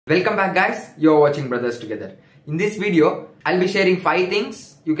Welcome back guys, you're watching Brothers Together. In this video, I'll be sharing 5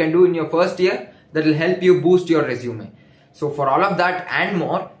 things you can do in your first year that will help you boost your resume. So for all of that and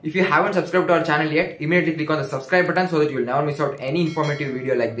more, if you haven't subscribed to our channel yet, immediately click on the subscribe button so that you will never miss out any informative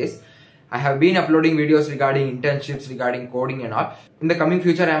video like this. I have been uploading videos regarding internships, regarding coding and all. In the coming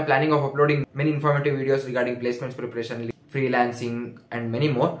future, I am planning of uploading many informative videos regarding placements preparation, freelancing and many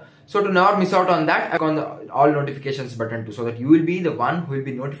more. So to never miss out on that, I click on the all notifications button too, so that you will be the one who will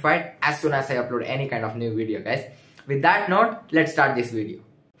be notified as soon as I upload any kind of new video, guys. With that note, let's start this video.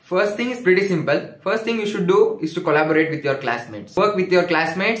 First thing is pretty simple. First thing you should do is to collaborate with your classmates. Work with your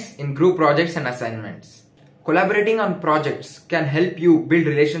classmates in group projects and assignments. Collaborating on projects can help you build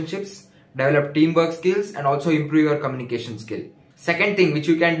relationships, develop teamwork skills and also improve your communication skill. Second thing which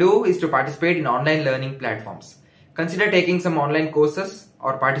you can do is to participate in online learning platforms. Consider taking some online courses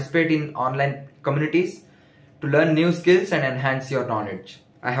or participate in online communities to learn new skills and enhance your knowledge.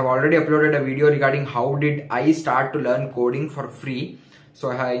 I have already uploaded a video regarding how did I start to learn coding for free. So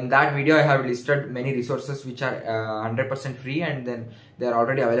in that video I have listed many resources which are 100% free and then they are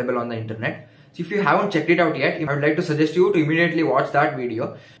already available on the internet. So if you haven't checked it out yet, I would like to suggest you to immediately watch that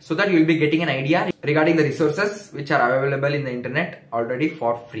video so that you will be getting an idea regarding the resources which are available in the internet already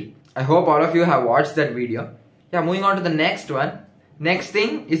for free. I hope all of you have watched that video. Yeah, moving on to the next one. Next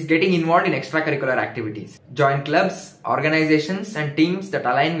thing is getting involved in extracurricular activities. Join clubs, organizations and teams that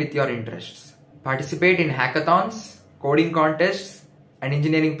align with your interests. Participate in hackathons, coding contests and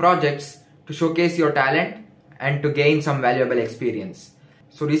engineering projects to showcase your talent and to gain some valuable experience.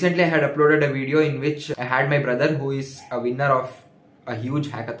 So recently I had uploaded a video in which I had my brother who is a winner of a huge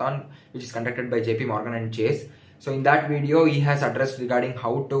hackathon which is conducted by JP Morgan and Chase. So in that video he has addressed regarding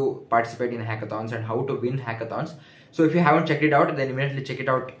how to participate in hackathons and how to win hackathons. So if you haven't checked it out, then immediately check it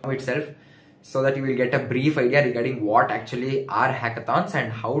out itself so that you will get a brief idea regarding what actually are hackathons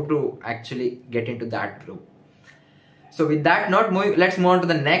and how to actually get into that group. So with that note, let's move on to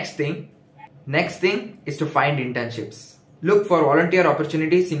the next thing. Next thing is to find internships. Look for volunteer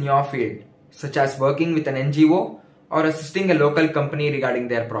opportunities in your field, such as working with an NGO or assisting a local company regarding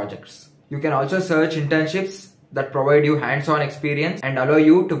their projects. You can also search internships that provide you hands-on experience and allow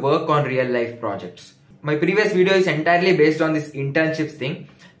you to work on real-life projects. My previous video is entirely based on this internships thing.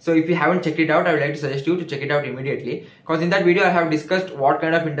 So if you haven't checked it out, I would like to suggest you to check it out immediately. Because in that video, I have discussed what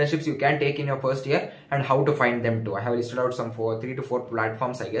kind of internships you can take in your first year and how to find them too. I have listed out some 3 to 4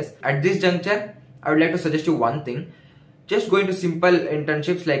 platforms, I guess. At this juncture, I would like to suggest you one thing. Just go into simple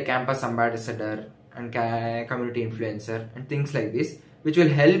internships like campus ambassador and community influencer and things like this, which will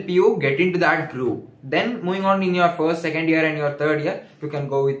help you get into that group. Then moving on in your first, second year and your third year, you can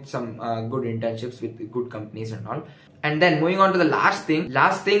go with some good internships with good companies and all. And then moving on to the last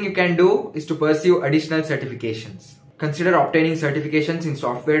thing you can do is to pursue additional certifications. Consider obtaining certifications in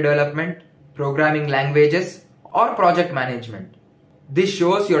software development, programming languages or project management. This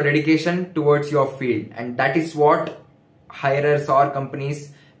shows your dedication towards your field and that is what hirers or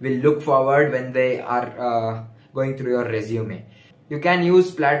companies will look forward when they are going through your resume. You can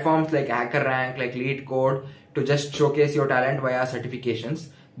use platforms like HackerRank, like LeetCode to just showcase your talent via certifications.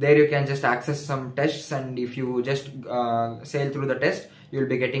 There you can just access some tests and if you just sail through the test, you will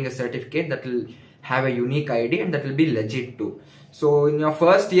be getting a certificate that will have a unique ID and that will be legit too. So in your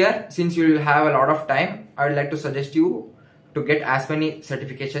first year, since you will have a lot of time, I would like to suggest you to get as many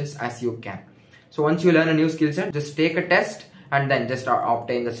certifications as you can. So once you learn a new skill set, just take a test and then just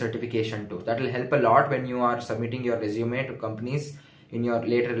obtain the certification too. That will help a lot when you are submitting your resume to companies in your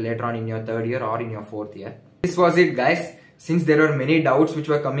later on in your third year or in your fourth year. This was it guys. Since there were many doubts which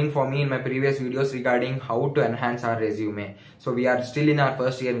were coming for me in my previous videos regarding how to enhance our resume. So we are still in our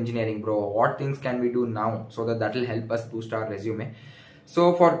first year engineering, bro. What things can we do now so that will help us boost our resume?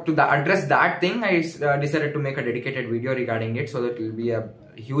 So to address that thing, I decided to make a dedicated video regarding it so that it will be a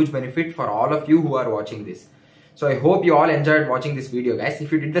huge benefit for all of you who are watching this. So I hope you all enjoyed watching this video guys.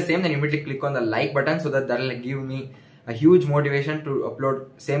 If you did the same, then immediately click on the like button so that will give me a huge motivation to upload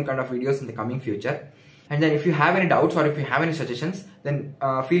same kind of videos in the coming future. And then if you have any doubts or if you have any suggestions, then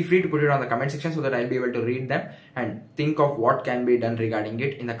feel free to put it on the comment section so that I'll be able to read them and think of what can be done regarding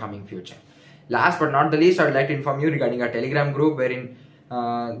it in the coming future. Last but not the least, I would like to inform you regarding a Telegram group wherein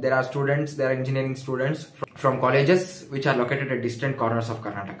there are engineering students from colleges which are located at distant corners of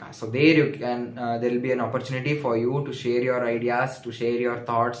Karnataka. So there you can, there will be an opportunity for you to share your ideas, to share your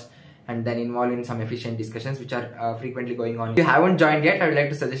thoughts and then involve in some efficient discussions which are frequently going on. If you haven't joined yet, I would like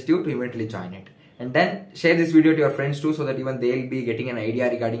to suggest you to immediately join it. And then share this video to your friends too so that even they'll be getting an idea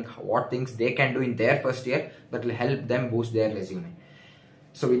regarding what things they can do in their first year that will help them boost their resume.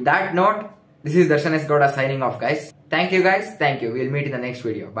 So with that note, this is Darshan S. Gowda signing off guys. Thank you guys. Thank you. We'll meet in the next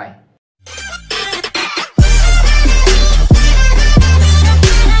video. Bye.